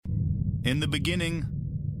In the beginning,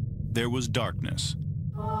 there was darkness.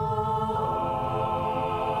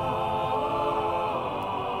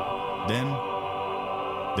 Then,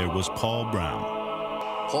 there was Paul Brown.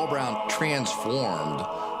 Paul Brown transformed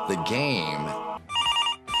the game.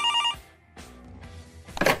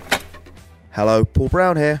 Hello, Paul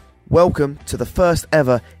Brown here. Welcome to the first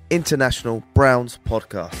ever International Browns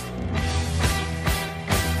podcast.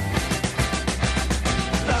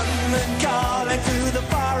 London calling to the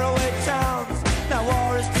faraway towns. Now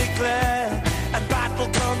war is declared and battle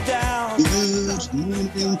come down. Good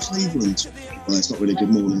morning, Cleveland. Well, it's not really good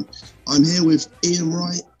morning. I'm here with Ian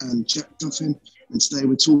Wright and Jack Coffin, and today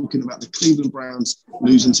we're talking about the Cleveland Browns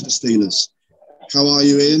losing to the Steelers. How are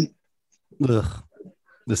you, Ian? Ugh.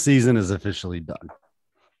 The season is officially done.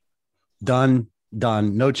 Done.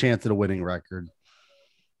 No chance at a winning record.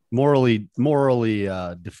 Morally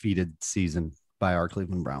defeated season by our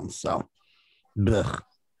Cleveland Browns. So,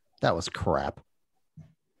 that was crap.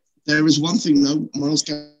 There is one thing, though. Myles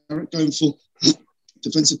Garrett going for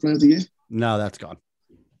Defensive Player of the Year. No, that's gone.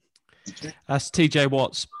 Okay. That's TJ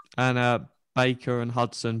Watts and Baker and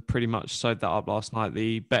Hudson pretty much sewed that up last night.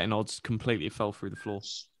 The betting odds completely fell through the floor.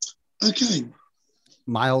 Okay.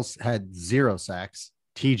 Myles had 0 sacks.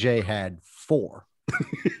 TJ had 4.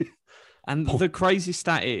 And the crazy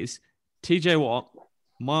stat is TJ Watt,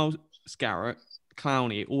 Myles Garrett,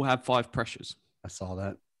 Clowney all had 5 pressures. I saw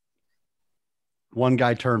that. One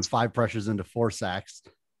guy turned 5 pressures into 4 sacks,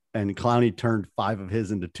 and Clowney turned 5 of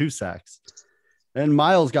his into 2 sacks. And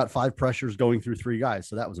Myles got 5 pressures going through 3 guys,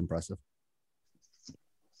 so that was impressive.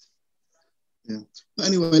 Yeah. But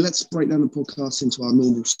anyway, let's break down the podcast into our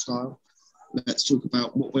normal style. Let's talk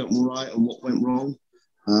about what went right and what went wrong.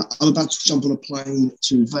 I'm about to jump on a plane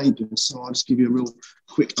to Vegas, so I'll just give you a real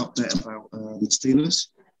quick update about the Steelers.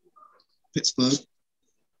 Pittsburgh.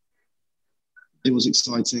 It was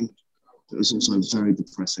exciting. It was also very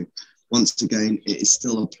depressing. Once again, it is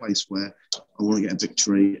still a place where I want to get a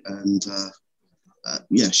victory and,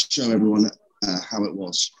 show everyone how it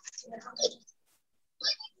was.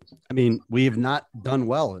 I mean, we have not done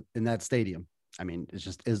well in that stadium. I mean, it's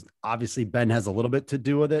just is obviously Ben has a little bit to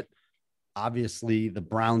do with it. Obviously, the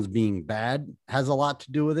Browns being bad has a lot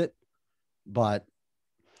to do with it. But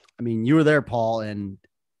I mean, you were there, Paul, and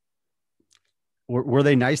were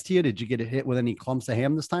they nice to you? Did you get hit with any clumps of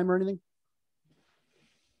ham this time or anything?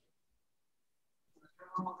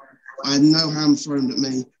 I had no ham thrown at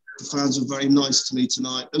me. The fans were very nice to me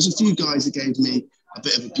tonight. There was a few guys that gave me a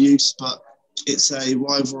bit of abuse, but it's a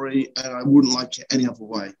rivalry, and I wouldn't like it any other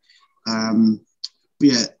way. But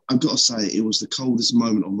yeah, I've got to say, it was the coldest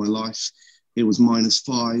moment of my life. It was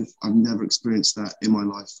 -5. I've never experienced that in my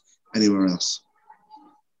life anywhere else.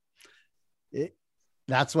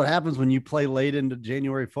 That's what happens when you play late into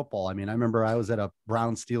January football. I mean, I remember I was at a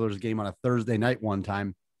Browns-Steelers game on a Thursday night one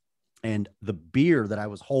time, and the beer that I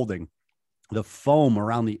was holding, the foam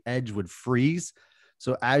around the edge would freeze.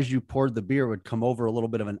 So as you poured the beer, it would come over a little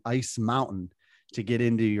bit of an ice mountain to get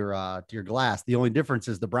into your glass. The only difference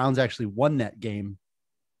is the Browns actually won that game,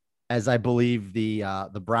 as I believe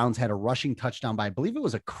the Browns had a rushing touchdown by, I believe it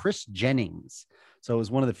was a Chris Jennings. So it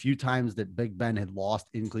was one of the few times that Big Ben had lost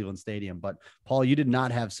in Cleveland Stadium. But Paul, you did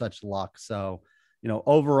not have such luck. So,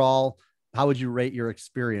 overall, how would you rate your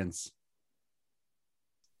experience?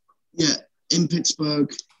 Yeah, in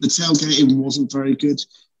Pittsburgh, the tailgating wasn't very good.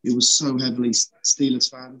 It was so heavily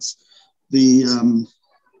Steelers fans. The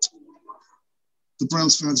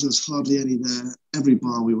Browns fans, there was hardly any there. Every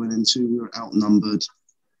bar we went into, we were outnumbered.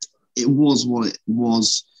 It was what it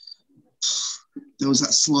was. There was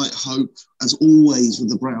that slight hope, as always with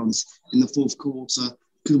the Browns, in the fourth quarter.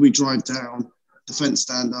 Could we drive down, defense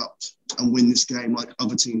stand up, and win this game like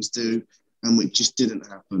other teams do? And it just didn't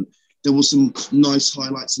happen. There were some nice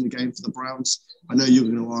highlights in the game for the Browns. I know you're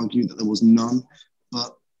going to argue that there was none,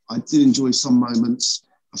 but I did enjoy some moments.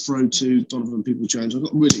 A throw to Donovan Peoples-Jones. I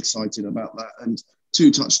got really excited about that. And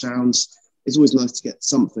 2 touchdowns. It's always nice to get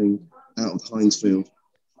something out of Heinz Field.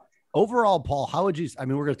 Overall, Paul, how would you, I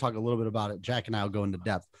mean, we're going to talk a little bit about it. Jack and I will go into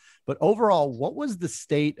depth, but overall, what was the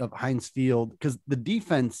state of Heinz Field? Because the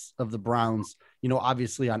defense of the Browns,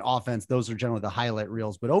 obviously on offense, those are generally the highlight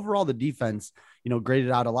reels, but overall the defense,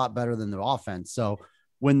 graded out a lot better than the offense. So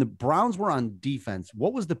when the Browns were on defense,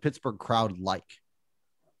 what was the Pittsburgh crowd like?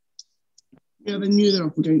 Yeah, they knew they're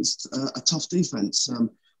up against a tough defense.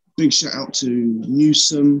 Big shout out to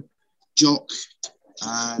Newsom, Jock,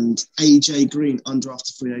 and AJ Green,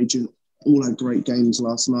 undrafted free agent. All had great games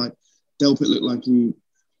last night. Delpit looked like he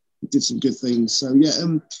did some good things. So, yeah,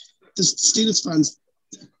 the Steelers fans,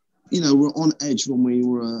 were on edge when we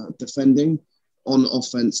were defending. On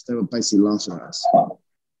offense, they were basically laughing at us.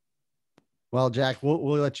 Well, Jack, we'll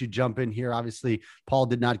let you jump in here. Obviously, Paul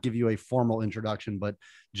did not give you a formal introduction, but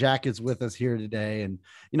Jack is with us here today. And,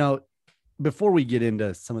 before we get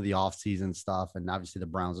into some of the offseason stuff, and obviously the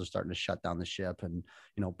Browns are starting to shut down the ship, and,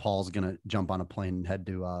 Paul's going to jump on a plane and head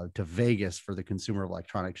to Vegas for the Consumer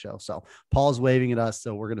Electronics Show. So Paul's waving at us.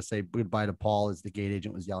 So we're going to say goodbye to Paul as the gate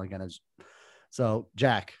agent was yelling at us. So,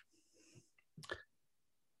 Jack,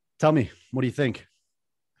 tell me, what do you think?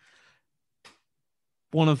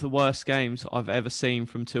 One of the worst games I've ever seen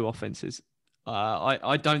from two offenses.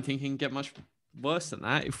 I don't think it can get much worse than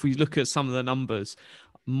that. If we look at some of the numbers,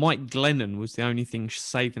 Mike Glennon was the only thing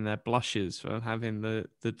saving their blushes for having the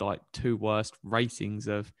like two worst ratings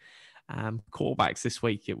of quarterbacks this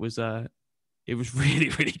week. It was really,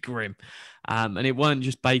 really grim. And it weren't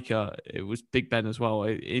just Baker, it was Big Ben as well.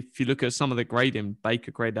 If you look at some of the grading,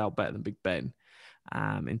 Baker graded out better than Big Ben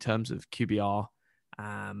in terms of QBR.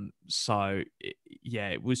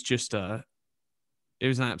 It was just it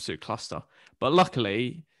was an absolute cluster. But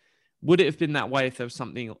luckily, would it have been that way if there was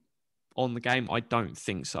something on the game? I don't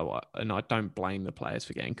think so. And I don't blame the players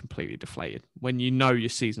for getting completely deflated. When you know your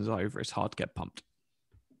season's over, it's hard to get pumped.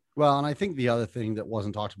 Well, and I think the other thing that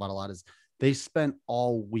wasn't talked about a lot is they spent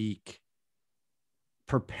all week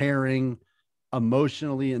preparing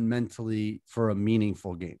emotionally and mentally for a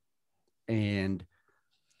meaningful game. And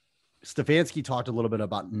Stefanski talked a little bit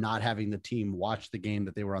about not having the team watch the game,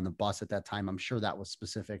 that they were on the bus at that time. I'm sure that was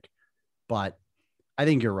specific, but I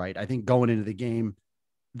think you're right. I think going into the game,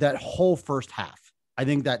 that whole first half, I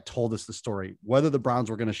think that told us the story, whether the Browns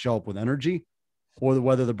were going to show up with energy or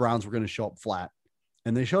whether the Browns were going to show up flat.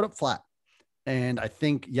 And they showed up flat. And I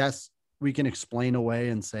think, yes, we can explain away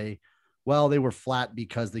and say, well, they were flat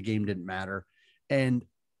because the game didn't matter. And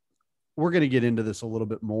we're going to get into this a little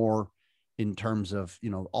bit more in terms of,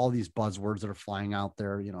 all these buzzwords that are flying out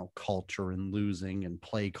there, culture and losing and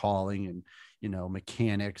play calling and,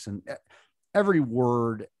 mechanics, and every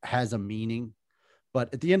word has a meaning.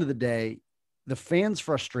 But at the end of the day, the fans'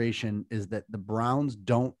 frustration is that the Browns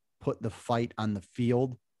don't put the fight on the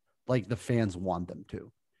field like the fans want them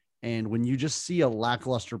to. And when you just see a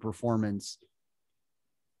lackluster performance,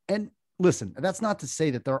 and listen, that's not to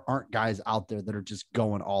say that there aren't guys out there that are just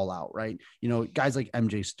going all out, right? Guys like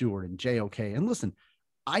MJ Stewart and JOK. And listen,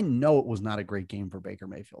 I know it was not a great game for Baker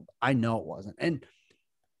Mayfield. I know it wasn't. And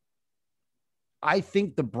I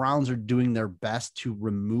think the Browns are doing their best to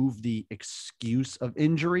remove the excuse of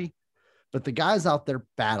injury, but the guys out there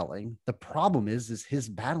battling, the problem is his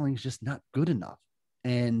battling is just not good enough.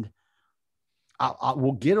 And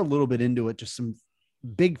we'll get a little bit into it, just some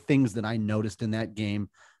big things that I noticed in that game.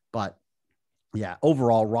 But yeah,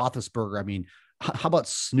 overall, Roethlisberger, I mean, how about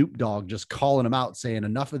Snoop Dogg just calling him out, saying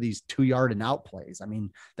enough of these 2-yard and out plays? I mean,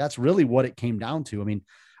 that's really what it came down to. I mean,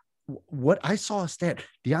 what I saw a stat,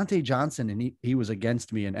 Deontay Johnson, and he was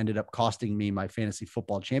against me and ended up costing me my fantasy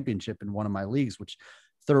football championship in one of my leagues, which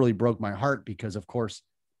thoroughly broke my heart because, of course,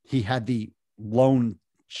 he had the lone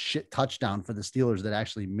shit touchdown for the Steelers that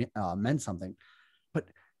actually meant something. But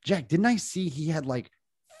Jack, didn't I see he had like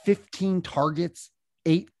 15 targets,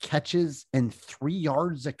 8 catches, and 3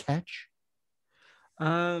 yards a catch?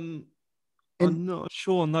 I'm not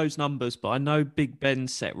sure on those numbers, but I know Big Ben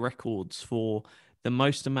set records for the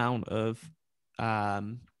most amount of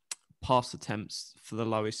pass attempts for the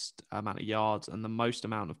lowest amount of yards and the most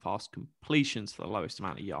amount of pass completions for the lowest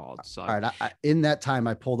amount of yards. So, all right, in that time,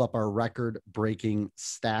 I pulled up our record-breaking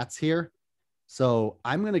stats here. So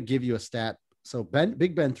I'm going to give you a stat. So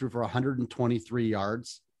Big Ben threw for 123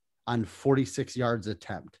 yards on 46 yards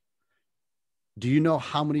attempt. Do you know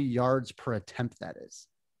how many yards per attempt that is?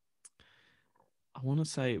 I want to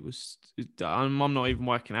say it was, I'm not even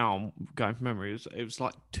working out, I'm going from memory. It was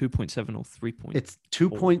like 2.7 or 3. It's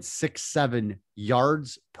 2.67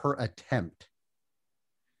 yards per attempt.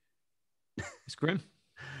 It's grim.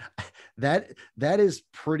 That is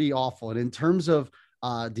pretty awful. And in terms of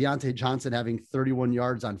Deontay Johnson having 31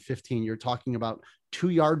 yards on 15, you're talking about 2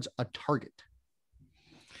 yards a target.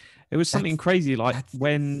 It was something crazy, like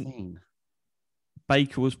when insane.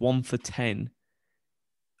 Baker was 1 for 10.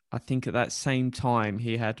 I think at that same time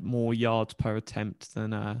he had more yards per attempt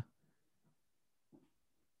than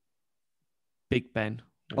Big Ben.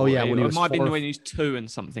 Oh yeah, when it might have been when he was 2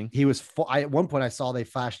 and something. He was at one point I saw they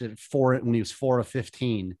flashed it 4 when he was 4 of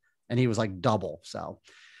 15, and he was like double. So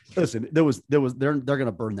listen, they're going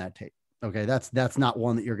to burn that tape. Okay, that's not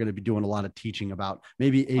one that you're going to be doing a lot of teaching about.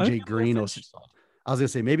 Maybe AJ Green will. I was going to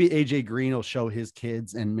say maybe AJ Green will show his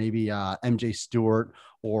kids, and maybe MJ Stewart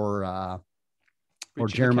or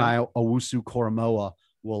Jeremiah Owusu-Koramoah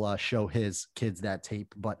will show his kids that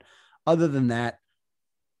tape. But other than that,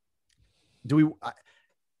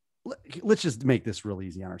 let's just make this real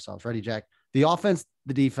easy on ourselves. Ready, Jack? The offense,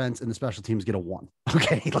 the defense, and the special teams get a 1.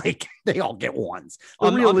 Okay. Like they all get 1s.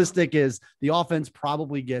 The realistic is the offense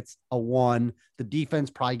probably gets a 1. The defense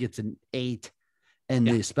probably gets an 8 and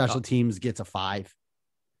the special teams gets a 5.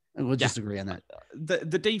 And we'll just agree on that.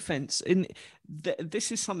 The defense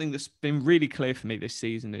this is something that's been really clear for me this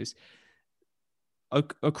season is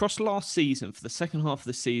across last season for the second half of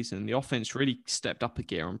the season, the offense really stepped up a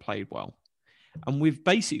gear and played well. And we've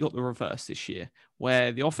basically got the reverse this year,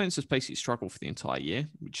 where the offense has basically struggled for the entire year,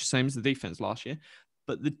 which is the same as the defense last year.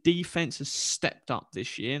 But the defense has stepped up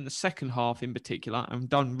this year in the second half in particular and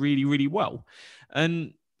done really, really well.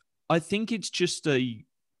 And I think it's just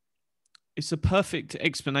it's a perfect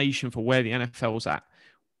explanation for where the NFL's at.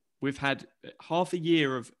 We've had half a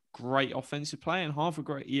year of great offensive play and half a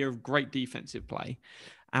great year of great defensive play,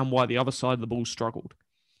 and why the other side of the ball struggled.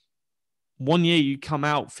 One year you come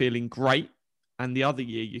out feeling great, and the other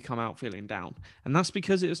year you come out feeling down. And that's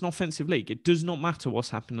because it's an offensive league. It does not matter what's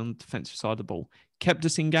happened on the defensive side of the ball. Kept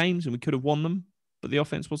us in games and we could have won them, but the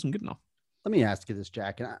offense wasn't good enough. Let me ask you this,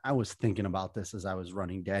 Jack. And I was thinking about this as I was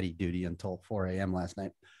running daddy duty until 4 a.m. last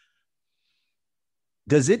night.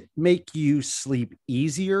 Does it make you sleep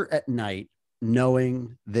easier at night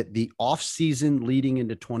knowing that the offseason leading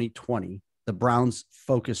into 2020, the Browns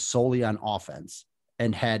focused solely on offense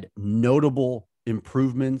and had notable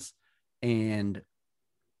improvements and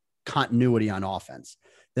continuity on offense?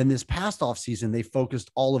 Then this past offseason, they focused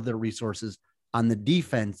all of their resources on the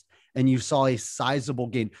defense, and you saw a sizable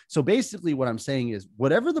gain. So basically what I'm saying is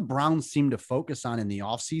whatever the Browns seem to focus on in the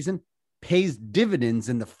offseason pays dividends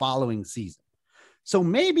in the following season. So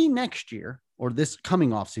maybe next year or this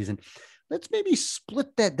coming offseason, let's maybe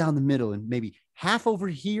split that down the middle and maybe half over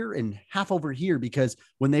here and half over here, because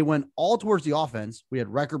when they went all towards the offense, we had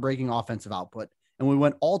record-breaking offensive output. And we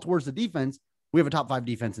went all towards the defense, we have a top 5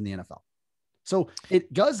 defense in the NFL. So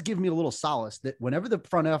it does give me a little solace that whenever the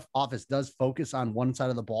front office does focus on one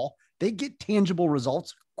side of the ball, they get tangible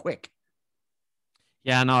results quick.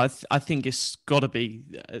 Yeah, no, I think it's got to be,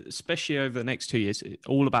 especially over the next 2 years,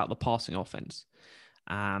 all about the passing offense.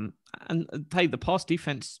 And hey, the pass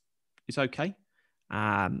defense is okay.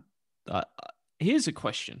 Here's a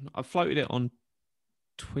question. I floated it on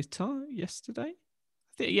Twitter yesterday.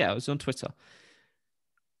 It was on Twitter.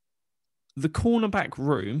 The cornerback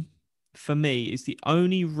room, for me, is the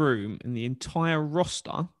only room in the entire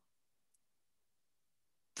roster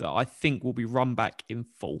that I think will be run back in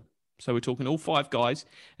full. So we're talking all 5 guys.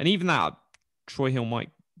 And even that, Troy Hill might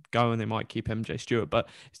go and they might keep MJ Stewart. But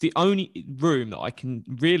it's the only room that I can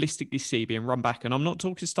realistically see being run back. And I'm not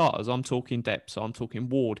talking starters. I'm talking depth. So I'm talking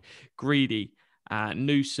Ward, Greedy,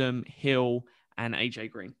 Newsome, Hill, and AJ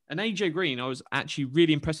Green. And AJ Green, I was actually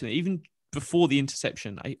really impressed with it. Even before the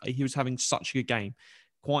interception, he was having such a good game.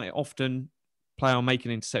 Quite often, player will make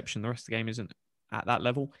an interception. The rest of the game isn't at that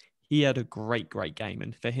level. He had a great game.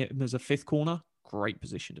 And for him as a 5th corner, great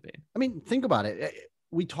position to be in. I mean, think about it.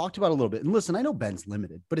 We talked about it a little bit. And listen, I know Ben's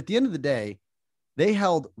limited, but at the end of the day, they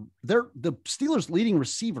held the Steelers' leading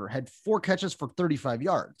receiver had 4 catches for 35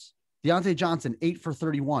 yards. Deontay Johnson, 8 for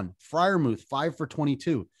 31. Freiermuth, 5 for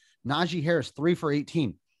 22. Najee Harris, 3 for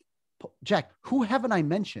 18. Jack, who haven't I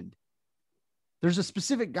mentioned? There's a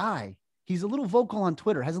specific guy. He's a little vocal on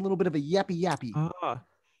Twitter, has a little bit of a yappy.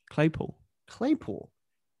 Claypool.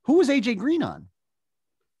 Who was AJ Green on?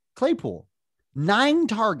 Claypool. 9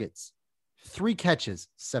 targets, 3 catches,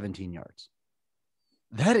 17 yards.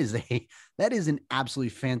 That is an absolutely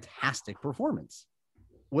fantastic performance,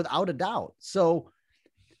 without a doubt. So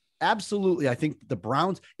absolutely, I think the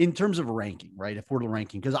Browns, in terms of ranking, right? If we're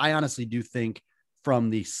ranking, because I honestly do think from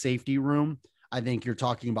the safety room, I think you're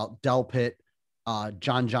talking about Delpit,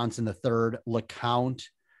 John Johnson III, LeCount.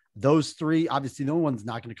 Those 3, obviously, the only one's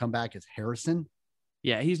not going to come back is Harrison.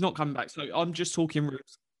 Yeah, he's not coming back. So I'm just talking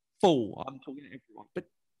full. I'm talking to everyone. But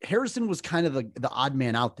Harrison was kind of the odd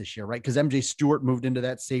man out this year, right? Because MJ Stewart moved into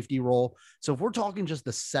that safety role. So if we're talking just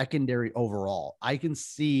the secondary overall, I can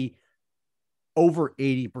see over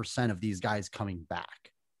 80% of these guys coming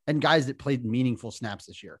back, and guys that played meaningful snaps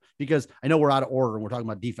this year. Because I know we're out of order and we're talking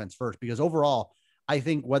about defense first, because overall, I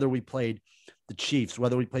think whether we played the Chiefs,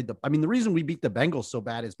 whether we played the reason we beat the Bengals so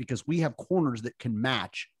bad is because we have corners that can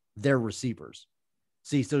match their receivers.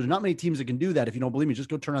 See, so there's not many teams that can do that. If you don't believe me, just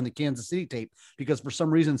go turn on the Kansas City tape, because for some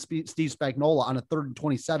reason, Steve Spagnuolo on a 3rd and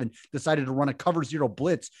 27 decided to run a cover 0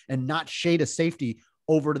 blitz and not shade a safety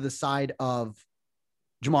over to the side of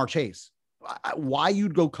Jamar Chase. Why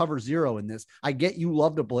you'd go cover 0 in this? I get you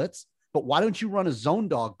love to blitz, but why don't you run a zone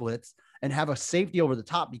dog blitz and have a safety over the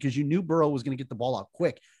top, because you knew Burrow was going to get the ball out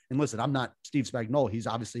quick. And listen, I'm not Steve Spagnuolo. He's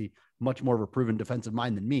obviously much more of a proven defensive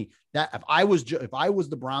mind than me. That if I was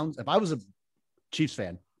the Browns, if I was a Chiefs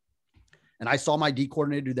fan and I saw my D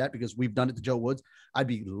coordinator do that because we've done it to Joe Woods, I'd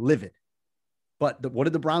be livid. But what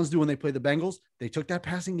did the Browns do when they played the Bengals? They took that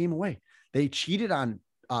passing game away. They cheated on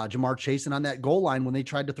Jamar Chase, and on that goal line when they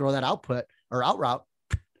tried to throw that out route,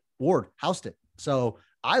 Ward housed it. So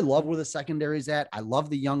I love where the secondary's at. I love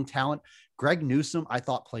the young talent. Greg Newsome, I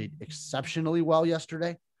thought, played exceptionally well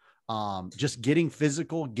yesterday. Just getting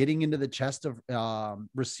physical, getting into the chest of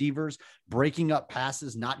receivers, breaking up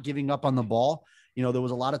passes, not giving up on the ball. There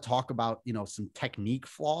was a lot of talk about, some technique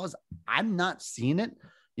flaws. I'm not seeing it,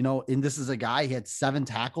 and this is a guy, he had 7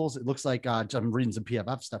 tackles. It looks like I'm reading some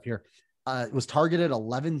PFF stuff here. It was targeted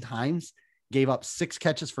 11 times, gave up 6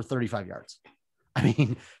 catches for 35 yards. I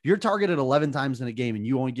mean, if you're targeted 11 times in a game and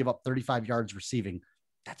you only give up 35 yards receiving,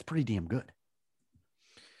 that's pretty damn good.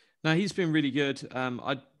 No, he's been really good.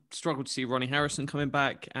 I struggled to see Ronnie Harrison coming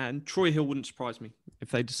back, and Troy Hill wouldn't surprise me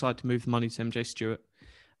if they decide to move the money to MJ Stewart.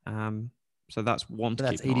 So that's one. So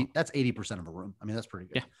that's 80. That's 80% of a room. I mean, that's pretty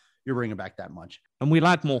good. Yeah, you're bringing back that much, and we'll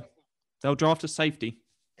add more. They'll draft a safety.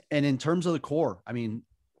 And in terms of the core, I mean,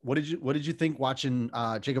 what did you think watching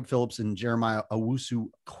Jacob Phillips and Jeremiah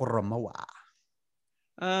Owusu-Koramoah?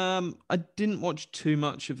 I didn't watch too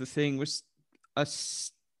much of the thing. I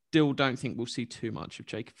still don't think we'll see too much of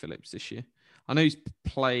Jacob Phillips this year. I know he's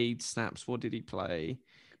played snaps. What did he play?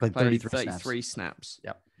 Played 33 snaps.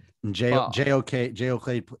 Yep. And JOK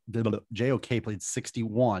played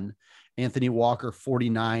 61. Anthony Walker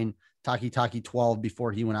 49. Taki 12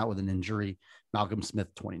 before he went out with an injury. Malcolm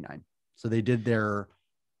Smith 29. So they did their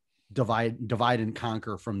divide and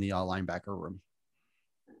conquer from the linebacker room.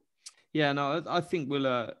 Yeah, no, I think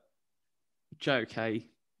we'll. JOK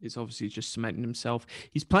is obviously just cementing himself.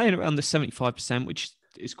 He's playing around the 75%, which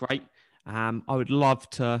is great. I would love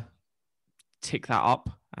to tick that up.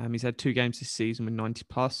 He's had 2 games this season with 90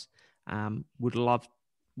 plus. Would love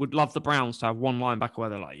the Browns to have one linebacker where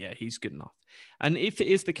they're like, yeah, he's good enough. And if it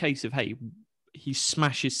is the case of, hey, he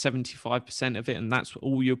smashes 75% of it and that's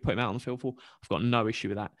all you're putting out on the field for, I've got no issue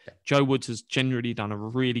with that. Yeah. Joe Woods has generally done a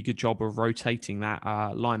really good job of rotating that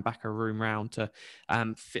linebacker room round to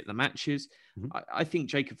fit the matches. Mm-hmm. I think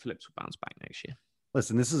Jacob Phillips will bounce back next year.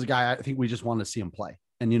 Listen, this is a guy I think we just want to see him play.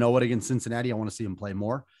 And you know what? Against Cincinnati, I want to see him play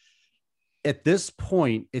more. At this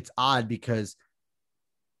point, it's odd because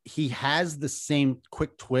he has the same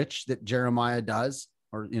quick twitch that Jeremiah does,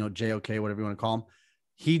 or, JOK, whatever you want to call him.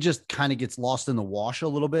 He just kind of gets lost in the wash a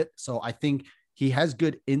little bit. So I think he has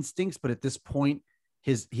good instincts, but at this point,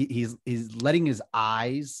 he's letting his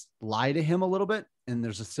eyes lie to him a little bit. And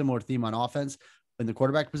there's a similar theme on offense in the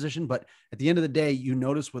quarterback position. But at the end of the day, you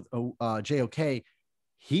notice with JOK,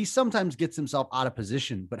 he sometimes gets himself out of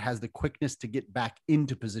position, but has the quickness to get back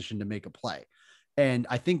into position to make a play. And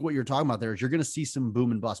I think what you're talking about there is you're going to see some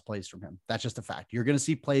boom and bust plays from him. That's just a fact. You're going to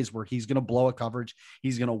see plays where he's going to blow a coverage.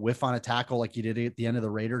 He's going to whiff on a tackle like he did at the end of the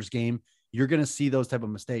Raiders game. You're going to see those type of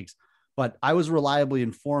mistakes. But I was reliably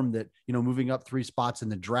informed that, moving up 3 spots in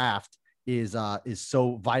the draft is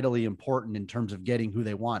so vitally important in terms of getting who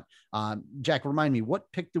they want. Jack, remind me,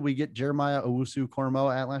 what pick did we get Jeremiah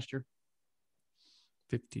Owusu-Koramoah at last year?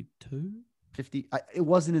 52? 50. It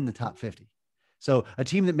wasn't in the top 50. So a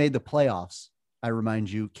team that made the playoffs, I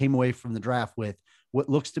remind you, came away from the draft with what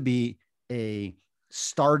looks to be a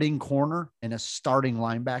starting corner and a starting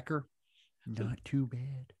linebacker. Not too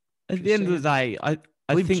bad. At the end of the day, I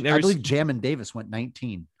believe Jamin Davis went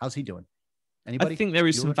 19. How's he doing? Anybody? I think there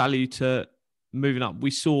is some value to moving up.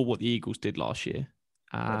 We saw what the Eagles did last year.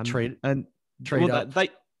 Trade up.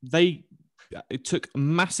 They it took a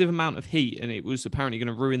massive amount of heat, and it was apparently going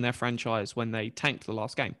to ruin their franchise when they tanked the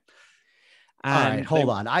last game. All right, hold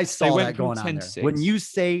on. I saw that going on there. When you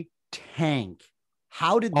say tank,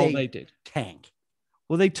 how did they did tank?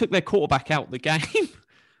 Well, they took their quarterback out the game.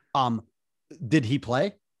 Did he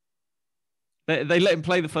play? They let him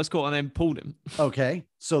play the first quarter and then pulled him. Okay,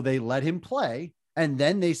 so they let him play, and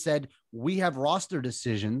then they said, we have roster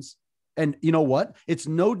decisions. And you know what? It's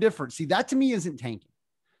no different. See, that to me isn't tanking.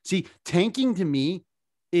 See, tanking to me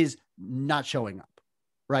is not showing up,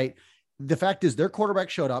 right? The fact is their quarterback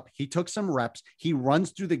showed up. He took some reps. He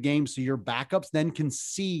runs through the game so your backups then can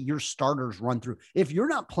see your starters run through. If you're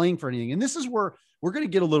not playing for anything, and this is where we're going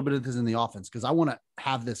to get a little bit of this in the offense because I want to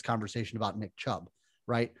have this conversation about Nick Chubb,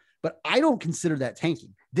 right? But I don't consider that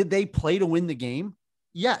tanking. Did they play to win the game?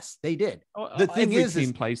 Yes, they did. The thing is,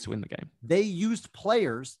 team plays to win the game. They used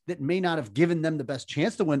players that may not have given them the best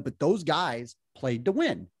chance to win, but those guys played to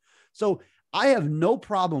win. So I have no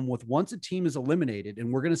problem with once a team is eliminated,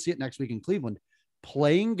 and we're going to see it next week in Cleveland,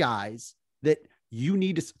 playing guys that You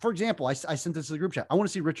need to, for example, I sent this to the group chat. I want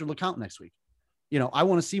to see Richard LeCounte next week. I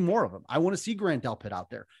want to see more of him. I want to see Grant Delpit out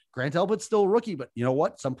there. Grant Delpit's still a rookie, but you know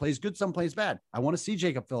what? Some plays good, some plays bad. I want to see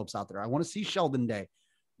Jacob Phillips out there. I want to see Sheldon Day.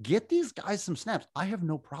 Get these guys some snaps. I have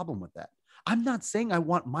no problem with that. I'm not saying I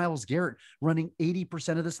want Myles Garrett running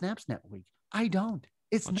 80% of the snaps that week. I don't.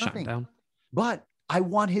 It's nothing. But I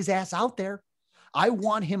want his ass out there. I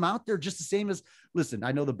want him out there just the same as, listen,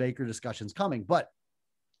 I know the Baker discussion's coming, but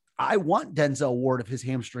I want Denzel Ward if his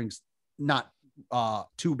hamstrings not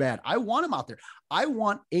too bad. I want him out there. I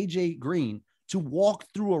want AJ Green to walk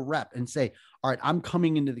through a rep and say, all right, I'm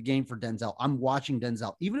coming into the game for Denzel. I'm watching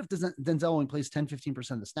Denzel, even if Denzel only plays 10,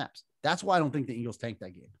 15% of the snaps. That's why I don't think the Eagles tanked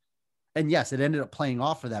that game. And yes, it ended up playing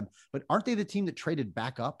off for them, but aren't they the team that traded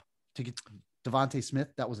back up to get Devontae Smith?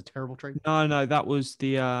 That was a terrible trade. No, that was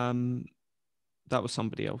that was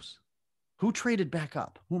somebody else. Who traded back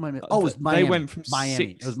up? Who am I? Oh, it was Miami. They went from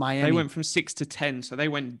Miami. It was Miami. They went from 6 to 10, so they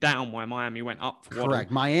went down while Miami went up. For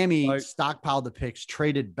Correct. Waddle. Miami stockpiled the picks,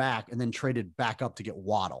 traded back, and then traded back up to get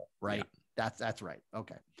Waddle. Right. Yeah. That's right.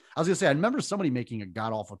 Okay. I was gonna say I remember somebody making a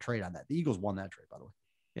god awful trade on that. The Eagles won that trade, by the way.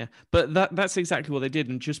 Yeah, but that's exactly what they did,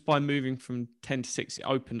 and just by moving from 10 to 6, it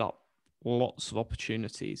opened up lots of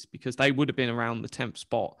opportunities because they would have been around the 10th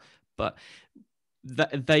spot, but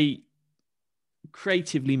they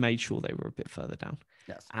creatively made sure they were a bit further down.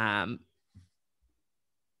 Yes.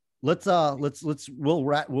 We'll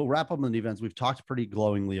wrap up on the defense. We've talked pretty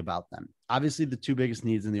glowingly about them. Obviously, the two biggest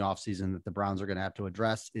needs in the offseason that the Browns are going to have to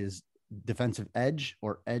address is defensive edge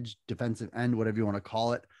or edge defensive end, whatever you want to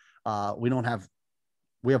call it.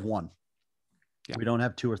 We have one. Yeah. We don't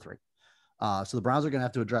have two or three. So the Browns are going to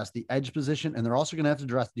have to address the edge position, and they're also going to have to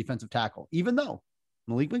address the defensive tackle, even though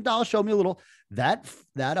Malik McDowell showed me a little that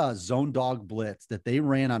zone dog blitz that they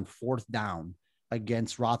ran on 4th down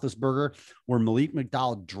against Roethlisberger, where Malik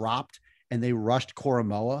McDowell dropped and they rushed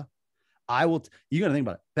Koromoa. You got to think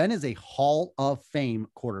about it. Ben is a Hall of Fame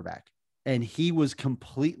quarterback, and he was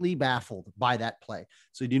completely baffled by that play.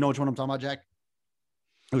 So do you know which one I'm talking about, Jack?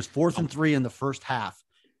 It was 4th and 3 in the first half,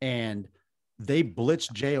 and they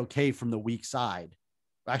blitzed JOK from the weak side.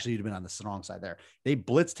 Actually, you'd have been on the wrong side there. They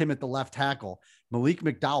blitzed him at the left tackle. Malik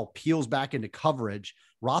McDowell peels back into coverage.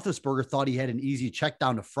 Roethlisberger thought he had an easy check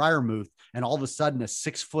down to Freiermuth, and all of a sudden, a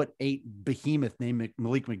 6'8" behemoth named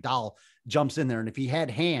Malik McDowell jumps in there. And if he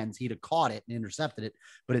had hands, he'd have caught it and intercepted it,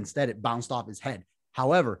 but instead it bounced off his head.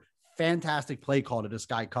 However, fantastic play call to this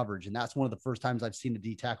guy coverage, and that's one of the first times I've seen a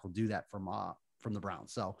D tackle do that from the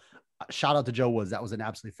Browns. So shout out to Joe Woods. That was an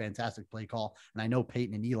absolutely fantastic play call. And I know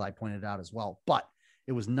Peyton and Eli pointed it out as well, but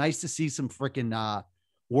it was nice to see some freaking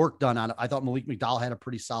work done on it. I thought Malik McDowell had a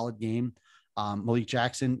pretty solid game. Malik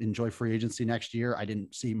Jackson, enjoy free agency next year. I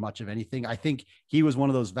didn't see much of anything. I think he was one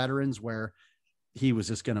of those veterans where he was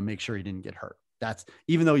just going to make sure he didn't get hurt. That's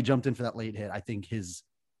even though he jumped in for that late hit. I think his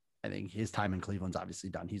time in Cleveland's obviously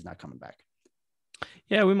done. He's not coming back.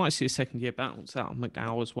 Yeah, we might see a second year bounce out on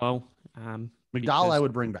McDowell as well. McDowell, I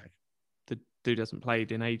would bring back. The dude hasn't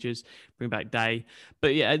played in ages. Bring back Day.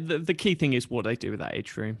 But yeah, the key thing is what they do with that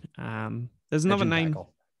edge room. There's another name.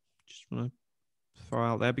 Tackle. Just want to throw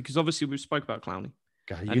out there because obviously we spoke about Clowney.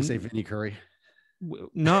 God, you can say Vinny Curry.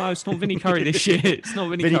 No, it's not Vinny Curry this year. It's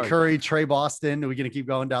not Vinny Curry, Trey Boston. Are we going to keep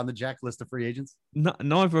going down the Jack list of free agents? No,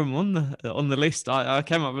 neither of them on the list. I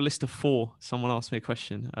came up with a list of 4. Someone asked me a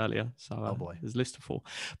question earlier. So oh boy, there's a list of 4.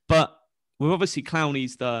 But we're obviously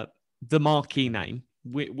Clowney's the marquee name.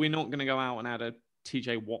 We're not going to go out and add a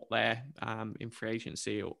TJ Watt there in free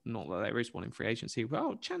agency, or not that there is one in free agency.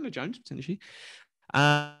 Well, Chandler Jones potentially.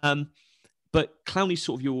 But Clowney's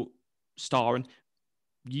sort of your star, and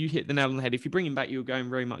you hit the nail on the head. If you bring him back, you're going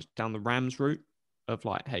very much down the Rams route of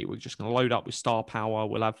like, hey, we're just going to load up with star power.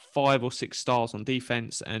 We'll have 5 or 6 stars on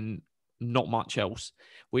defense and not much else,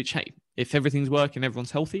 which, hey, if everything's working,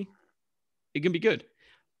 everyone's healthy, it can be good,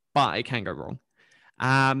 but it can go wrong.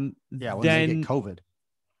 When they get COVID.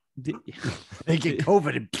 They get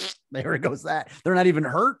COVID and there it goes that. They're not even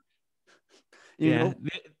hurt. You know?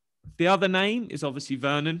 The other name is obviously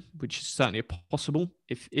Vernon, which is certainly possible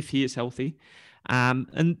if he is healthy.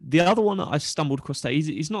 And the other one that I stumbled across today,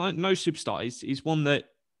 he's not no superstar. He's one that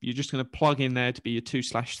you're just going to plug in there to be your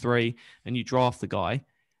 2/3 and you draft the guy.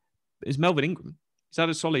 Is Melvin Ingram. He's had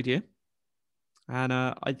a solid year. And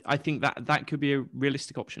I think that could be a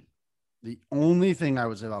realistic option. The only thing I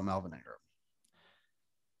would say about Melvin Ingram,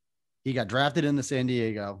 he got drafted into San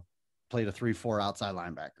Diego, played a 3-4 outside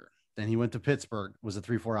linebacker. Then he went to Pittsburgh, was a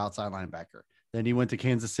 3-4 outside linebacker. Then he went to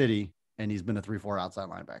Kansas City, and he's been a 3-4 outside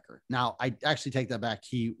linebacker. Now, I actually take that back.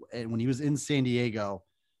 When he was in San Diego,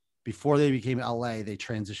 before they became LA, they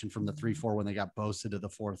transitioned from the 3-4 when they got Bosa to the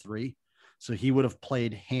 4-3. So he would have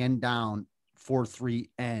played hand down 4-3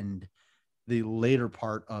 end the later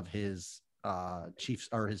part of his Chiefs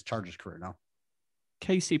or his Chargers career. Now,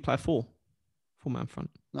 KC play four-man front.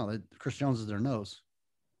 No, Chris Jones is their nose.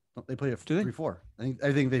 They play a Do they? 3-4.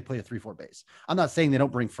 I think they play a 3-4 base. I'm not saying they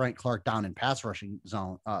don't bring Frank Clark down in pass rushing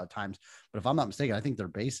zone times, but if I'm not mistaken, I think their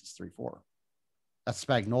base is 3-4. That's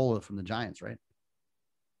Spagnuolo from the Giants, right?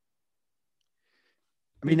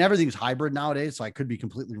 I mean, everything's hybrid nowadays, so I could be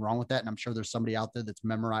completely wrong with that. And I'm sure there's somebody out there that's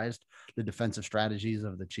memorized the defensive strategies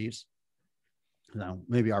of the Chiefs. Now,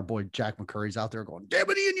 maybe our boy Jack McCurry's out there going, damn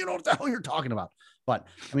it, Ian, you know what the hell you're talking about. But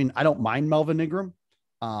I mean, I don't mind Melvin Ingram.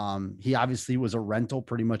 He obviously was a rental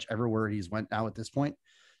pretty much everywhere he's went now at this point.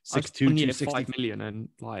 6'2", 260. $5 million and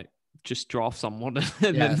like just draft someone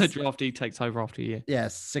and then the draftee takes over after a year. Yeah,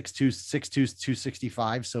 6'2",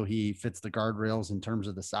 265. So he fits the guardrails in terms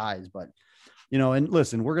of the size. But, you know, and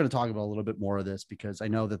listen, we're going to talk about a little bit more of this because I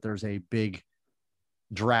know that there's a big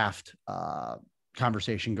draft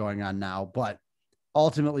conversation going on now. But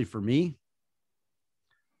ultimately for me,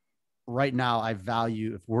 right now, I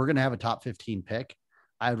value, if we're going to have a top 15 pick,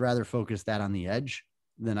 I'd rather focus that on the edge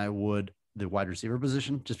than I would the wide receiver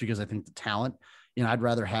position, just because I think the talent, you know, I'd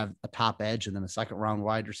rather have a top edge and then a second round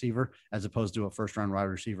wide receiver as opposed to a first round wide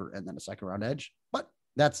receiver and then a second round edge. But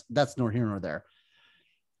that's nor here nor there.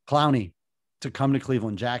 Clowney to come to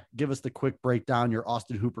Cleveland. Jack, give us the quick breakdown, your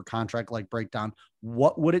Austin Hooper contract like breakdown.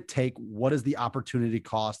 What would it take? What is the opportunity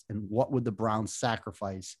cost? And what would the Browns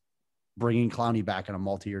sacrifice bringing Clowney back on a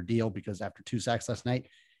multi-year deal? Because after 2 sacks last night,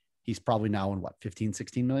 he's probably now in what, 15,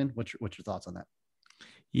 16 million? What's your thoughts on that?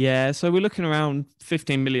 Yeah, so we're looking around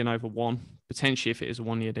 15 million over one, potentially if it is a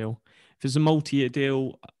 1 year deal. If it's a multi-year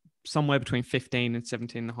deal, somewhere between 15 and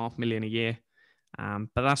 17.5 million a year. But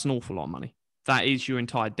that's an awful lot of money. That is your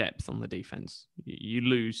entire depth on the defense. You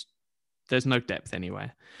lose, there's no depth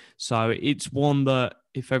anywhere. So it's one that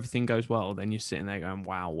if everything goes well, then you're sitting there going,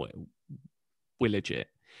 wow, we're legit.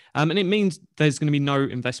 And it means there's going to be no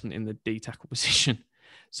investment in the D tackle position.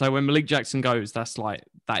 So when Malik Jackson goes, that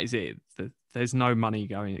is it. There's no money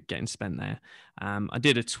getting spent there. I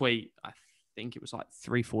did a tweet, I think it was like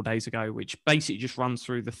 3-4 days ago, which basically just runs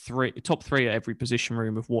through the top three at every position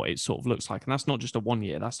room of what it sort of looks like. And that's not just a 1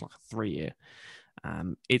 year, that's like a 3 year.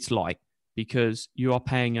 It's like, because you are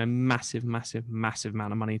paying a massive, massive, massive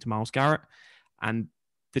amount of money to Myles Garrett. And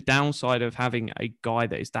the downside of having a guy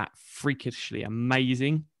that is that freakishly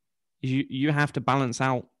amazing is you have to balance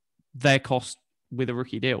out their cost with a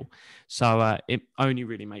rookie deal. So it only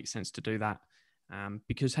really makes sense to do that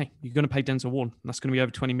because, hey, you're going to pay Denzel Ward. That's going to be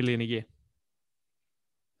over 20 million a year.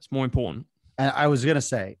 It's more important. And I was going to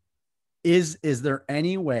say, is there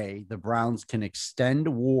any way the Browns can extend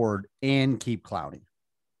Ward and keep Clowney?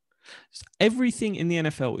 Everything in the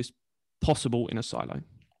NFL is possible in a silo.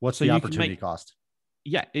 What's the opportunity cost?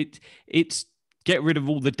 Yeah, it's get rid of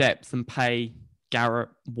all the depth and pay Garrett,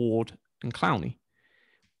 Ward, and Clowney.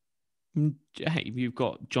 Hey, you've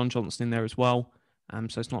got John Johnson in there as well.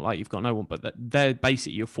 So it's not like you've got no one, but they're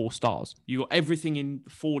basically your 4 stars. You got everything in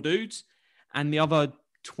 4 dudes, and the other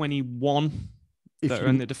 21 that are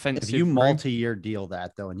in the defensive. If you multi-year deal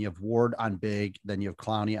that though, and you have Ward on big, then you have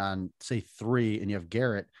Clowney on say 3, and you have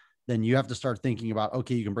Garrett, then you have to start thinking about,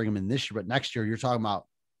 okay, you can bring him in this year, but next year you're talking about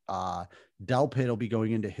Delpit will be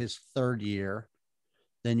going into his 3rd year.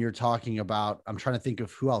 Then you're talking about, I'm trying to think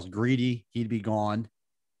of who else. Greedy, he'd be gone,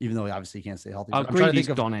 even though he obviously can't stay healthy. I'm trying to think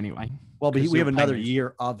of gone anyway. Well, but we have another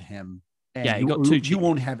year of him. And yeah, you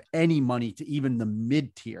won't have any money to even the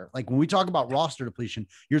mid tier. Like when we talk about roster depletion,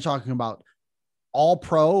 you're talking about all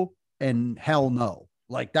pro and hell no.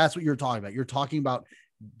 Like that's what you're talking about. You're talking about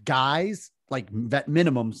guys like vet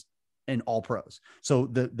minimums and all pros. So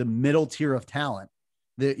the middle tier of talent,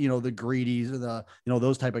 the Greedies or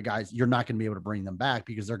those type of guys, you're not going to be able to bring them back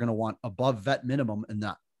because they're going to want above vet minimum and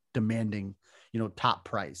not demanding, top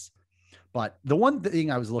price. But the one thing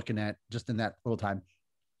I was looking at just in that little time,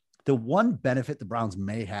 the one benefit the Browns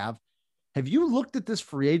may have you looked at this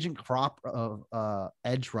free agent crop of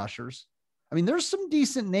edge rushers? I mean, there's some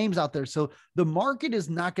decent names out there. So the market is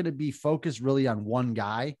not going to be focused really on one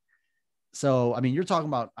guy. So, I mean, you're talking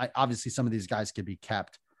about, obviously some of these guys could be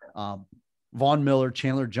kept. Von Miller,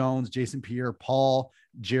 Chandler Jones, Jason Pierre, Paul,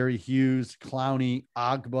 Jerry Hughes, Clowney,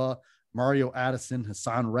 Agba, Mario Addison,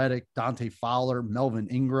 Hassan Reddick, Dante Fowler, Melvin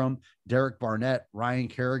Ingram, Derek Barnett, Ryan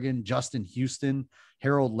Kerrigan, Justin Houston,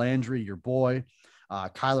 Harold Landry, your boy,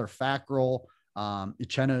 Kyler Fackrell,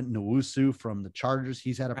 Uchenna Nwosu from the Chargers.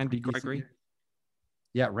 He's had a Randy pretty Gregory. decent,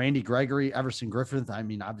 yeah, Randy Gregory, Everson Griffith. I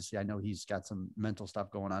mean, obviously, I know he's got some mental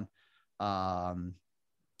stuff going on.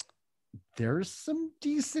 There's some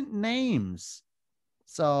decent names.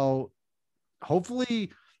 So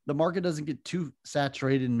hopefully the market doesn't get too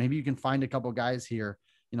saturated, and maybe you can find a couple guys here.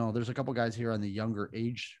 There's a couple guys here on the younger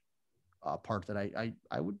age part that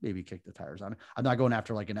I would maybe kick the tires on. I'm not going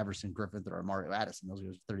after like an Everson Griffith or a Mario Addison. Those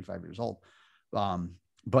guys are 35 years old.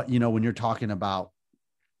 But when you're talking about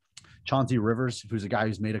Chauncey Rivers, who's a guy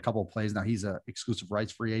who's made a couple of plays now, he's a exclusive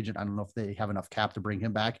rights free agent. I don't know if they have enough cap to bring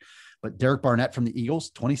him back, but Derek Barnett from the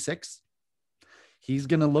Eagles, 26, he's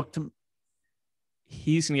going to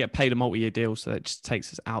get paid a multi-year deal. So that just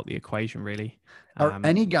takes us out the equation, really. Are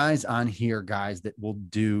any guys on here, guys that will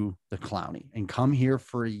do the Clowney and come here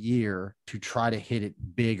for a year to try to hit it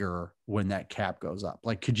bigger when that cap goes up?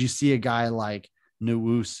 Like, could you see a guy like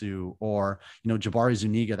Nwosu or, Jabari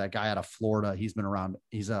Zuniga, that guy out of Florida? He's been around.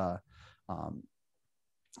 He's and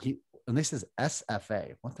this says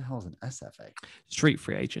SFA. What the hell is an SFA? Street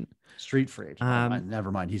free agent.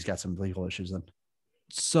 Never mind. He's got some legal issues then.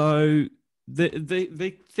 So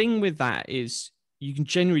the thing with that is you can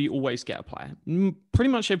generally always get a player. Pretty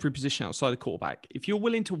much every position outside the quarterback. If you're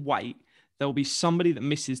willing to wait, there'll be somebody that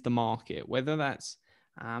misses the market, whether that's,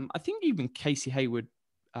 I think even Casey Hayward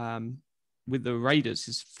with the Raiders,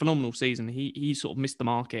 his phenomenal season. He sort of missed the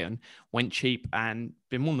market and went cheap and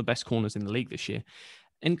been one of the best corners in the league this year.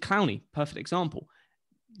 And Clowney, perfect example.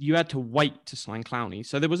 You had to wait to sign Clowney.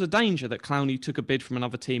 So there was a danger that Clowney took a bid from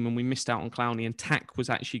another team and we missed out on Clowney, and Tack was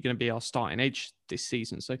actually going to be our starting edge this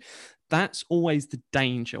season. So that's always the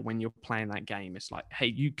danger when you're playing that game. It's like, hey,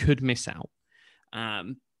 you could miss out.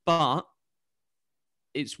 But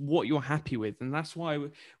it's what you're happy with. And that's why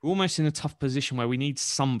we're almost in a tough position where we need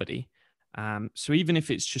somebody. So even if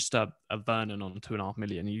it's just a Vernon on $2.5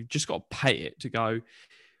 million, you've just got to pay it to go,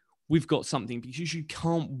 we've got something, because you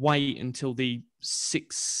can't wait until the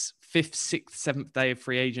 5th, 6th, 7th day of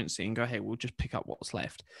free agency and go, hey, we'll just pick up what's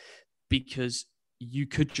left, because you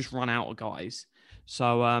could just run out of guys.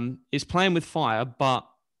 So it's playing with fire, but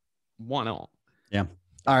why not? Yeah.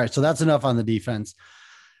 All right. So that's enough on the defense.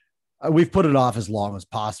 We've put it off as long as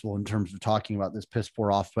possible in terms of talking about this piss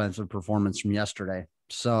poor offensive performance from yesterday.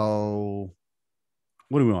 So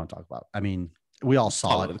what do we want to talk about? I mean, we all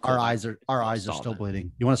saw it. Our eyes are still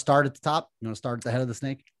bleeding. You want to start at the top? You want to start at the head of the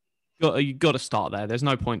snake? You got to start there. There's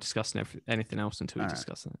no point discussing anything else until we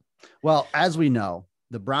discuss it. Well, as we know,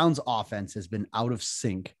 the Browns offense has been out of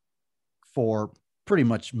sync for pretty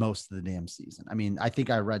much most of the damn season. I mean, I think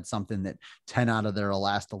I read something that 10 out of their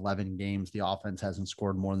last 11 games, the offense hasn't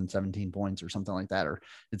scored more than 17 points or something like that, or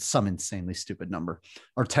it's some insanely stupid number,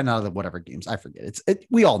 or 10 out of the whatever games. I forget.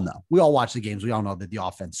 We all know. We all watch the games. We all know that the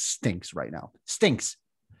offense stinks right now. Stinks.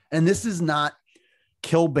 And this is not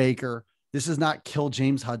kill Baker. This is not kill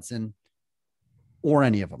James Hudson or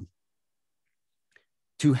any of them.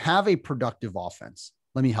 To have a productive offense,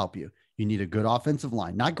 let me help you. You need a good offensive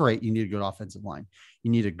line. Not great. You need a good offensive line.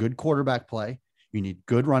 You need a good quarterback play. You need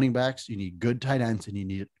good running backs. You need good tight ends, and you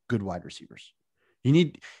need good wide receivers. You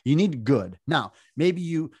need good. Now, maybe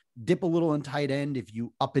you dip a little in tight end if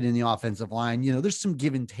you up it in the offensive line. There's some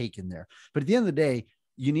give and take in there. But at the end of the day,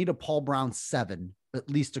 you need a Paul Brown 7, at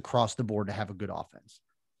least across the board, to have a good offense.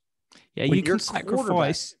 Yeah, you can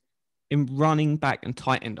sacrifice in running back and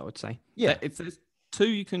tight end, I would say. Yeah. If there's 2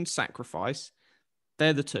 you can sacrifice,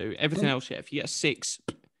 they're the 2. Everything else, yeah. If you get 6,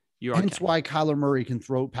 you're okay. Hence why Kyler Murray can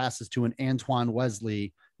throw passes to an Antoine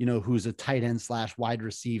Wesley, who's a tight end / wide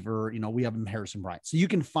receiver. We have him Harrison Bryant. So you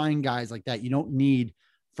can find guys like that. You don't need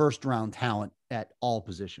first round talent at all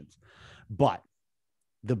positions. But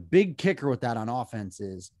the big kicker with that on offense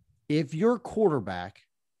is if your quarterback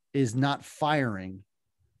is not firing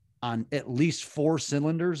on at least 4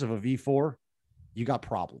 cylinders of a V4, you got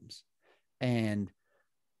problems. And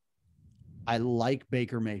I like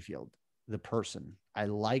Baker Mayfield, the person. I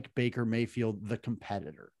like Baker Mayfield, the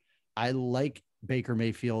competitor. I like Baker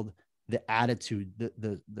Mayfield, the attitude,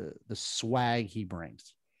 the swag he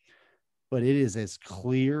brings. But it is as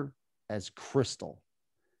clear as crystal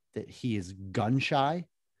that he is gun shy.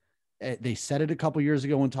 They said it a couple years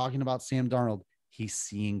ago when talking about Sam Darnold. He's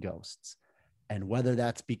seeing ghosts. And whether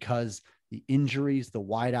that's because the injuries, the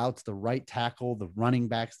wideouts, the right tackle, the running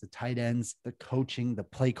backs, the tight ends, the coaching, the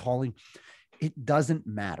play calling, it doesn't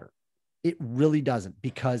matter. It really doesn't,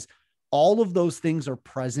 because all of those things are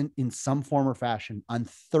present in some form or fashion on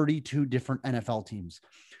 32 different NFL teams.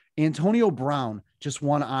 Antonio Brown just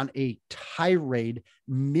won on a tirade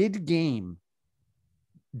mid-game,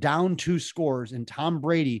 down 2 scores, and Tom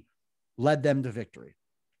Brady led them to victory.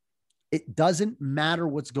 It doesn't matter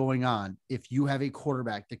what's going on if you have a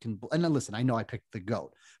quarterback that can, and listen, I know I picked the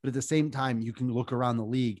GOAT, but at the same time, you can look around the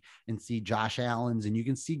league and see Josh Allen's, and you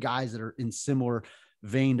can see guys that are in similar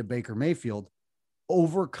vein to Baker Mayfield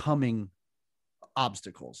overcoming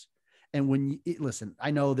obstacles. And when you listen,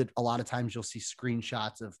 I know that a lot of times you'll see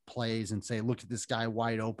screenshots of plays and say, look at this guy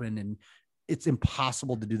wide open. And it's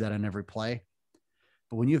impossible to do that on every play.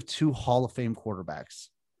 But when you have two Hall of Fame quarterbacks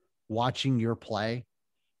watching your play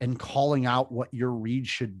and calling out what your read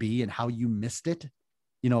should be and how you missed it,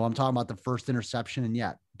 I'm talking about the first interception. And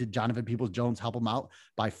yeah, did Donovan Peoples-Jones help him out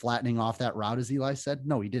by flattening off that route, as Eli said?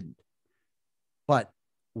 No, he didn't. But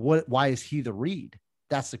why is he the read?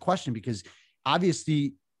 That's the question, because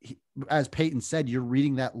obviously, as Peyton said, you're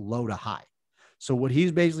reading that low to high. So what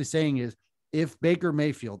he's basically saying is, if Baker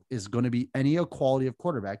Mayfield is going to be any quality of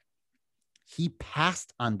quarterback, he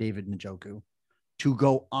passed on David Njoku to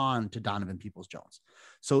go on to Donovan Peoples-Jones.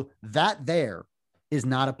 So that there is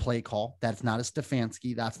not a play call. That's not a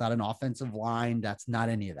Stefanski. That's not an offensive line. That's not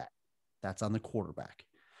any of that. That's on the quarterback.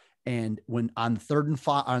 And when on the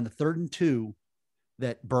 3rd and 2,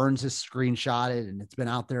 that Burns has screenshotted and it's been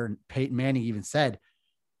out there, and Peyton Manning even said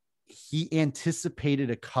he anticipated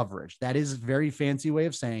a coverage. That is a very fancy way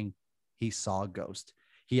of saying he saw a ghost.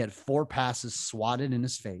 He had 4 passes swatted in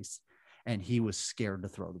his face, and he was scared to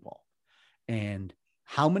throw the ball. And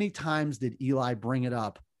how many times did Eli bring it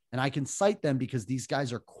up? And I can cite them because these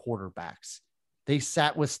guys are quarterbacks. They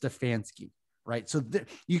sat with Stefanski, right? So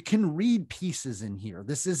you can read pieces in here.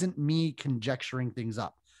 This isn't me conjecturing things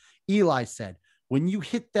up. Eli said, when you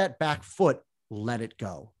hit that back foot, let it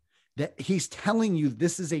go. That he's telling you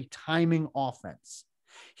this is a timing offense.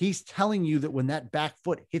 He's telling you that when that back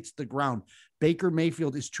foot hits the ground, Baker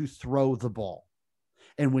Mayfield is to throw the ball.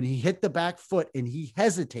 And when he hit the back foot and he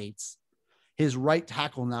hesitates, his right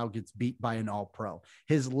tackle now gets beat by an all-pro.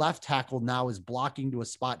 His left tackle now is blocking to a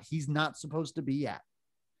spot he's not supposed to be at.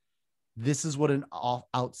 This is what an out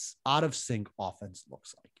of sync offense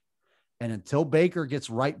looks like. And until Baker gets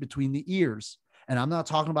right between the ears, and I'm not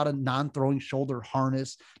talking about a non-throwing shoulder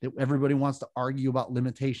harness that everybody wants to argue about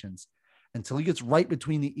limitations, until he gets right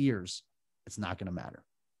between the ears, it's not going to matter.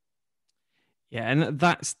 Yeah, and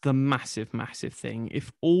that's the massive, massive thing.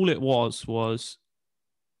 If all it was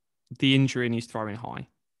the injury and he's throwing high,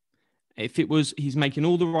 if it was he's making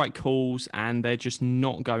all the right calls and they're just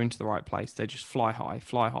not going to the right place, they just fly high,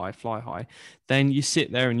 fly high, fly high, then you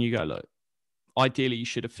sit there and you go, look, ideally you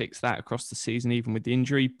should have fixed that across the season, even with the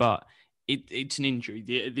injury, but it's an injury.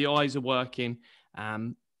 The eyes are working.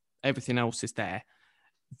 Everything else is there.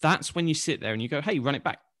 That's when you sit there and you go, hey, run it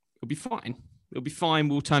back. It'll be fine. It'll be fine.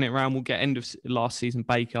 We'll turn it around. We'll get end of last season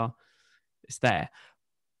Baker. It's there.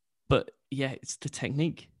 But yeah, it's the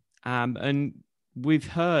technique. And we've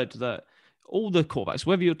heard that all the quarterbacks,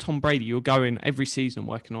 whether you're Tom Brady, you're going every season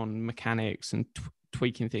working on mechanics and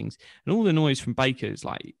tweaking things. And all the noise from Baker is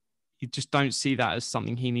like, you just don't see that as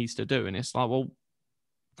something he needs to do. And it's like, well,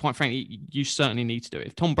 quite frankly, you certainly need to do it.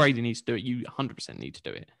 If Tom Brady needs to do it, you 100% need to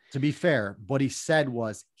do it. To be fair, what he said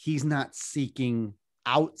was he's not seeking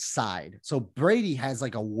outside. So Brady has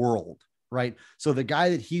like a world, right? So the guy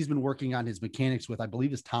that he's been working on his mechanics with, I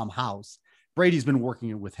believe, is Tom House. Brady's been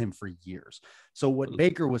working with him for years. So what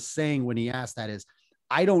Baker was saying when he asked that is,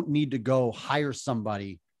 I don't need to go hire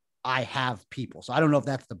somebody. I have people. So I don't know if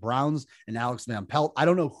that's the Browns and Alex Van Pelt. I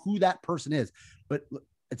don't know who that person is, but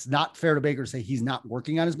it's not fair to Baker to say he's not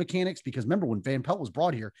working on his mechanics, because remember when Van Pelt was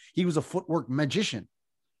brought here, he was a footwork magician.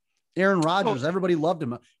 Aaron Rodgers, everybody loved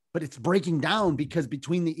him, but it's breaking down because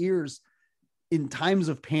between the ears, in times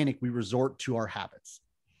of panic, we resort to our habits.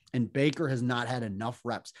 And Baker has not had enough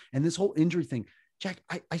reps. And this whole injury thing, Jack,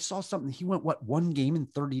 I saw something. He went, one game in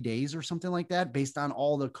 30 days or something like that, based on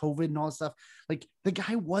all the COVID and all that stuff. Like, the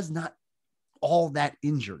guy was not all that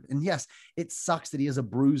injured. And yes, it sucks that he has a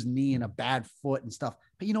bruised knee and a bad foot and stuff.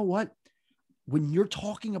 But you know what? When you're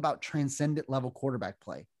talking about transcendent level quarterback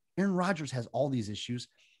play, Aaron Rodgers has all these issues.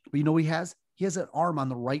 But you know what he has? He has an arm on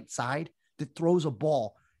the right side that throws a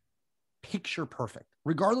ball picture perfect,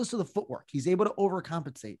 regardless of the footwork. He's able to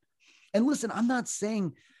overcompensate. And listen, I'm not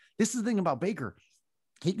saying this is the thing about Baker.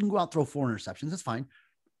 He can go out, throw 4 interceptions. That's fine.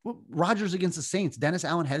 Well, Rodgers against the Saints, Dennis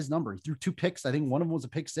Allen had his number. He threw 2 picks. I think one of them was a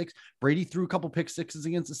pick 6. Brady threw a couple pick 6s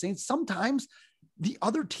against the Saints. Sometimes the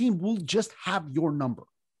other team will just have your number.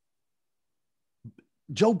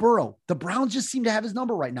 Joe Burrow, the Browns just seem to have his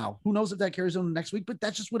number right now. Who knows if that carries on next week, but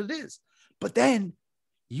that's just what it is. But then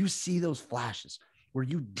you see those flashes where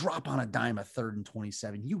you drop on a dime at 3rd and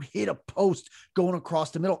 27. You hit a post going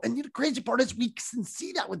across the middle. And the crazy part is we can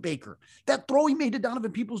see that with Baker. That throw he made to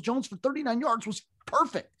Donovan Peoples-Jones for 39 yards was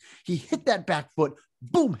perfect. He hit that back foot,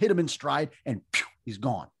 boom, hit him in stride, and pew, he's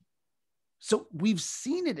gone. So we've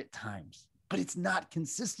seen it at times, but it's not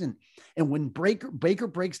consistent. And when Baker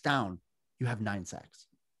breaks down, you have 9 sacks.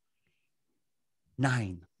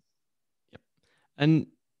 9. Yep. And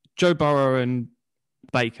Joe Burrow and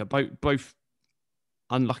Baker, both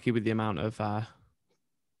unlucky with the amount of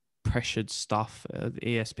pressured stuff at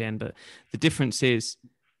ESPN, but the difference is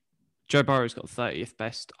Joe Burrow's got 30th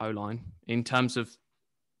best O-line in terms of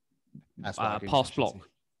pass block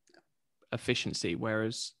efficiency,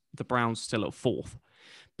 whereas the Browns still at 4th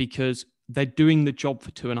because they're doing the job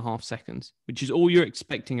for 2.5 seconds, which is all you're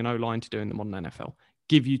expecting an O-line to do in the modern NFL.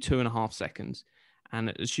 Give you 2.5 seconds.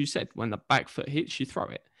 And as you said, when the back foot hits, you throw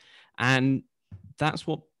it. And that's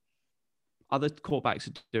what other quarterbacks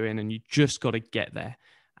are doing, and you just got to get there.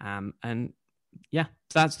 And yeah,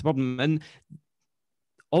 that's the problem. And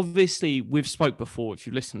obviously, we've spoke before. If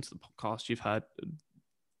you listen to the podcast, you've heard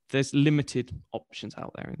there's limited options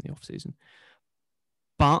out there in the offseason.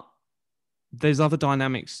 But there's other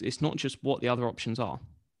dynamics. It's not just what the other options are.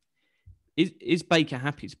 Is Baker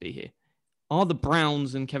happy to be here? Are the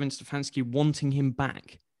Browns and Kevin Stefanski wanting him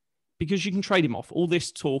back? Because you can trade him off. All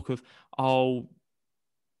this talk of, oh,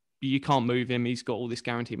 you can't move him. He's got all this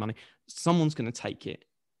guaranteed money. Someone's going to take it.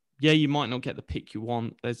 Yeah, you might not get the pick you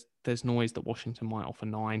want. There's noise that Washington might offer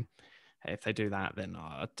 9. Hey, if they do that, then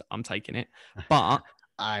I'm taking it. But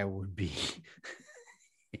I would be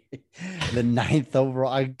the 9th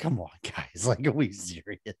overall. Come on, guys. Like, are we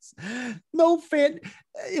serious? No fan.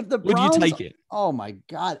 If the Browns, would you take it? Oh my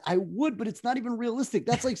God, I would, but it's not even realistic.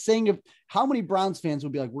 That's like saying how many Browns fans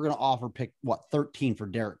would be like, we're going to offer pick 13 for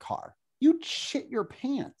Derek Carr. You'd shit your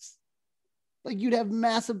pants. Like, you'd have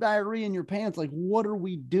massive diarrhea in your pants. Like, what are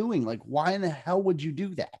we doing? Like, why in the hell would you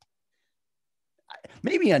do that?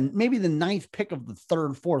 Maybe the 9th pick of the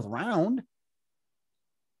 3rd, 4th round.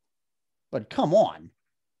 But come on.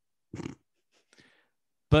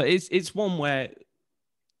 But it's one where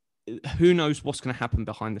who knows what's going to happen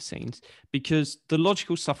behind the scenes, because the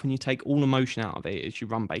logical stuff when you take all emotion out of it is you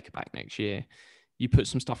run Baker back next year, you put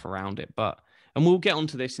some stuff around it. And we'll get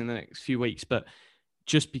onto this in the next few weeks, but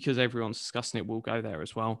just because everyone's discussing it, we'll go there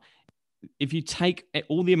as well. If you take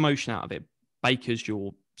all the emotion out of it, Baker's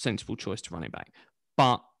your sensible choice to run it back.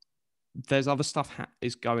 But there's other stuff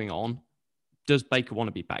is going on. Does Baker want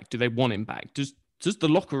to be back? Do they want him back? Does the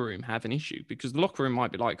locker room have an issue? Because the locker room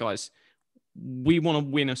might be like, guys, we want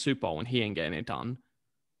to win a Super Bowl and he ain't getting it done.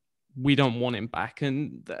 We don't want him back.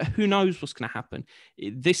 And who knows what's going to happen.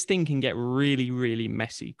 This thing can get really, really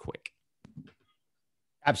messy quick.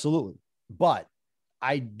 Absolutely. But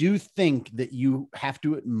I do think that you have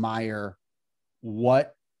to admire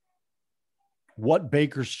what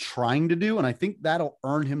Baker's trying to do. And I think that'll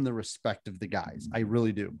earn him the respect of the guys. I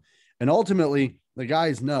really do. And ultimately, the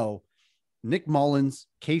guys know Nick Mullins,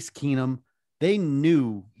 Case Keenum, they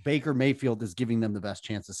knew Baker Mayfield is giving them the best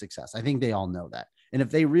chance of success. I think they all know that. And if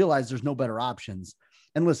they realize there's no better options,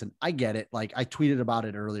 and listen, I get it. Like, I tweeted about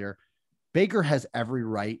it earlier. Baker has every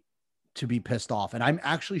right to be pissed off. And I'm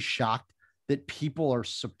actually shocked that people are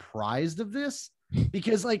surprised of this,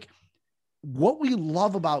 because like what we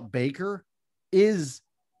love about Baker is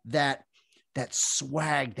that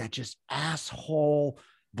swag, that just asshole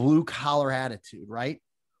blue collar attitude, right?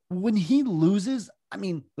 When he loses, I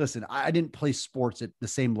mean, listen, I didn't play sports at the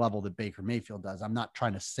same level that Baker Mayfield does. I'm not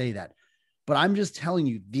trying to say that, but I'm just telling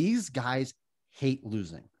you, these guys hate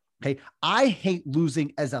losing. Okay. I hate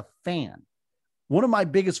losing as a fan. One of my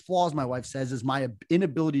biggest flaws, my wife says, is my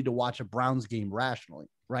inability to watch a Browns game rationally,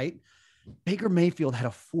 right? Baker Mayfield had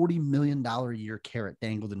a $40 million a year carrot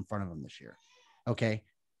dangled in front of him this year. Okay.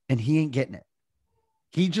 And he ain't getting it.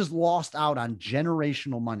 He just lost out on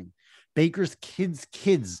generational money. Baker's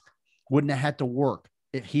kids wouldn't have had to work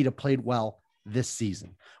if he'd have played well this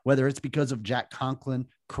season, whether it's because of Jack Conklin,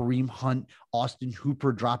 Kareem Hunt, Austin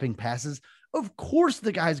Hooper dropping passes. Of course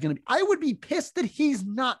the guy's going to be, I would be pissed that he's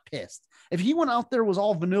not pissed. If he went out there was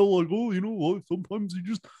all vanilla, like, oh, you know, sometimes you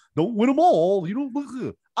just don't win them all. You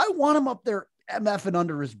know, I want him up there MFing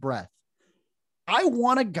under his breath. I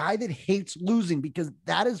want a guy that hates losing, because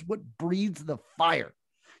that is what breeds the fire.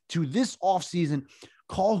 To this offseason,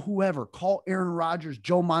 call whoever, call Aaron Rodgers,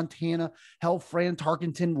 Joe Montana, hell, Fran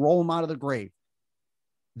Tarkenton, roll him out of the grave.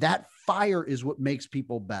 That fire is what makes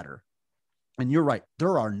people better. And you're right.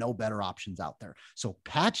 There are no better options out there. So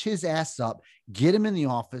patch his ass up, get him in the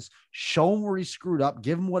office, show him where he screwed up,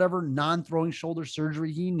 give him whatever non-throwing shoulder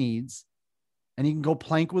surgery he needs. And he can go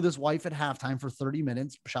plank with his wife at halftime for 30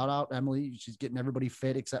 minutes. Shout out Emily. She's getting everybody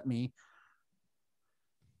fit except me.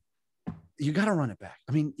 You got to run it back.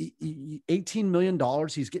 I mean, $18 million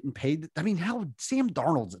he's getting paid. I mean, hell, Sam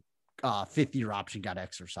Darnold's 5th-year option got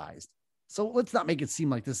exercised. So let's not make it seem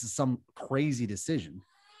like this is some crazy decision.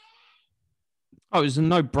 Oh, it was a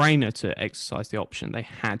no-brainer to exercise the option. They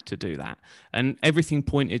had to do that. And everything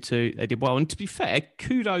pointed to they did well. And to be fair,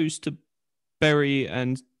 kudos to Berry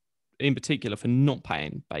and in particular for not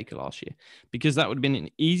paying Baker last year, because that would have been an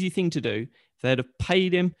easy thing to do. If they'd have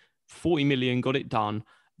paid him 40 million, got it done,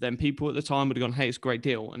 then people at the time would have gone, hey, it's a great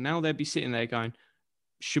deal. And now they'd be sitting there going,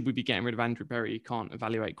 should we be getting rid of Andrew Berry? He can't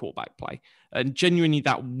evaluate quarterback play. And genuinely,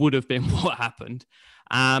 that would have been what happened.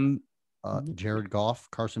 Jared Goff,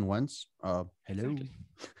 Carson Wentz. Hello.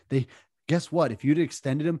 Exactly. Guess what? If you'd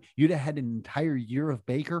extended him, you'd have had an entire year of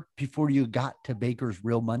Baker before you got to Baker's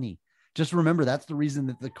real money. Just remember, that's the reason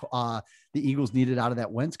that the Eagles needed out of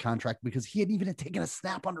that Wentz contract, because he hadn't even taken a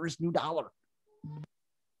snap under his new dollar.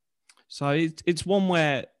 So it's one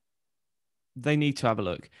where they need to have a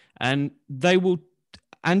look, and they will.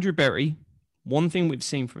 Andrew Berry, one thing we've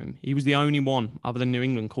seen from him, he was the only one other than New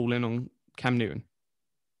England calling on Cam Newton.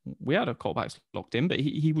 We had our quarterbacks locked in, but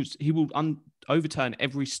he will overturn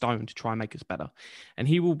every stone to try and make us better. And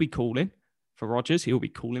he will be calling for Rodgers. He'll be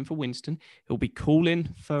calling for Winston. He'll be calling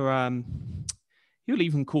for, he'll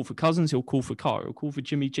even call for Cousins. He'll call for Carr. He'll call for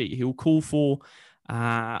Jimmy G. He'll call for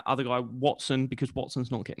other guy, Watson, because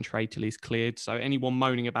Watson's not getting traded till he's cleared. So anyone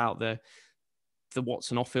moaning about the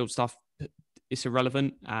Watson off-field stuff, it's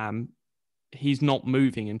irrelevant. He's not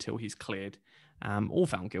moving until he's cleared. Or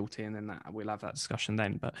found guilty, and then we'll have that discussion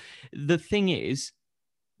then. But the thing is,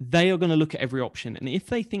 they are going to look at every option, and if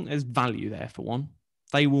they think there's value there for one,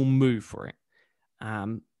 they will move for it.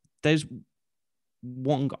 There's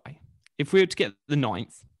one guy. If we were to get the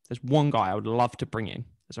 9th, there's one guy I would love to bring in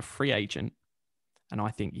as a free agent, and I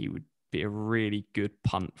think he would be a really good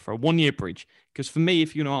punt for a 1-year bridge. Because for me,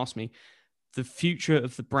 if you're going to ask me, the future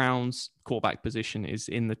of the Browns quarterback position is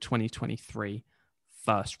in the 2023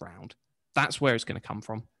 first round. That's where it's going to come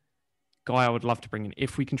from. Guy I would love to bring in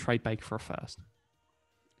if we can trade Baker for a first.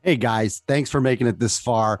 Hey, guys, thanks for making it this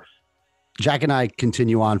far. Jack and I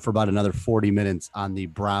continue on for about another 40 minutes on the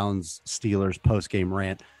Browns-Steelers post-game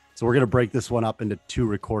rant. So we're going to break this one up into 2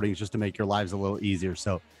 recordings just to make your lives a little easier.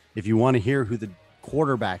 So if you want to hear who the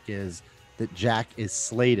quarterback is that Jack is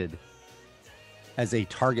slated as a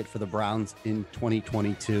target for the Browns in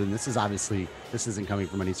 2022, and this isn't coming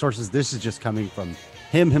from any sources. This is just coming from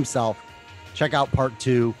him himself. Check out part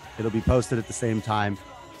 2. It'll be posted at the same time.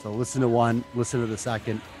 So listen to 1, listen to the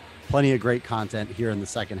second. Plenty of great content here in the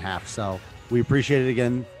second half. So we appreciate it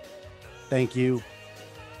again. Thank you,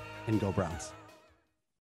 and go Browns.